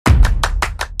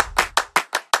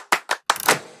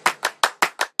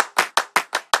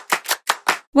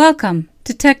Welcome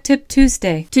to Tech Tip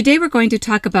Tuesday. Today we're going to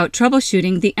talk about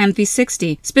troubleshooting the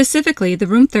MV60, specifically the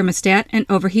room thermostat and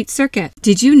overheat circuit.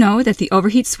 Did you know that the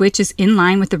overheat switch is in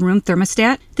line with the room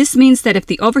thermostat? This means that if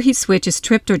the overheat switch is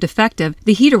tripped or defective,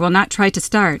 the heater will not try to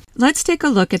start. Let's take a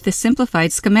look at this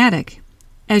simplified schematic.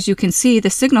 As you can see, the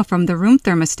signal from the room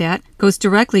thermostat goes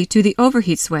directly to the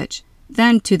overheat switch,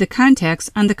 then to the contacts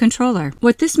on the controller.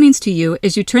 What this means to you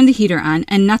is you turn the heater on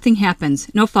and nothing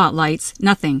happens, no fault lights,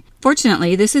 nothing.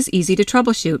 Fortunately, this is easy to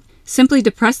troubleshoot. Simply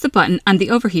depress the button on the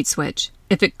overheat switch.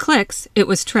 If it clicks, it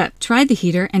was tripped. Try the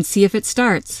heater and see if it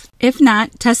starts. If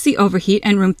not, test the overheat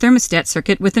and room thermostat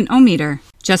circuit with an ohmmeter.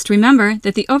 Just remember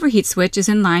that the overheat switch is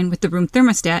in line with the room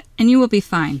thermostat and you will be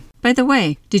fine. By the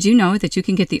way, did you know that you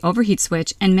can get the overheat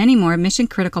switch and many more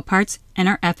mission-critical parts in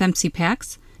our FMC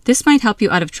packs? This might help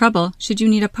you out of trouble should you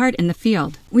need a part in the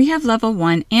field. We have Level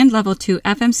 1 and Level 2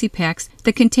 FMC packs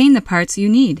that contain the parts you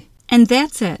need. And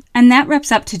that's it. And that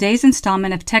wraps up today's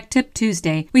installment of Tech Tip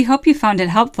Tuesday. We hope you found it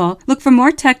helpful. Look for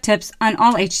more tech tips on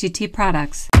all HDT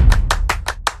products.